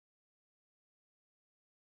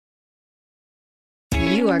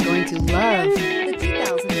You are going to love the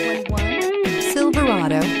 2021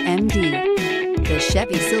 Silverado MD. The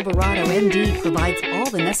Chevy Silverado MD provides all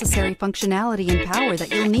the necessary functionality and power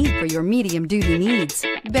that you'll need for your medium-duty needs.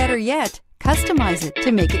 Better yet, customize it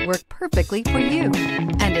to make it work perfectly for you,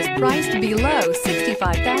 and is priced below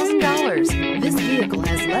 $65,000. This vehicle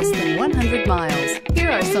has less than 100 miles.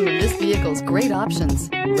 Here are some of this vehicle's great options: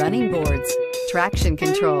 running boards, traction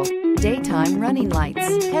control, daytime running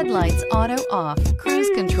lights, headlights auto off, cruise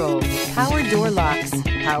control, power door locks,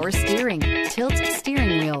 power steering, tilt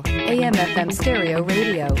steering wheel, AM/FM stereo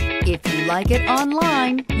radio. If you like it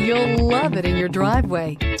online, you'll love it in your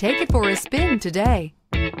driveway. Take it for a spin today.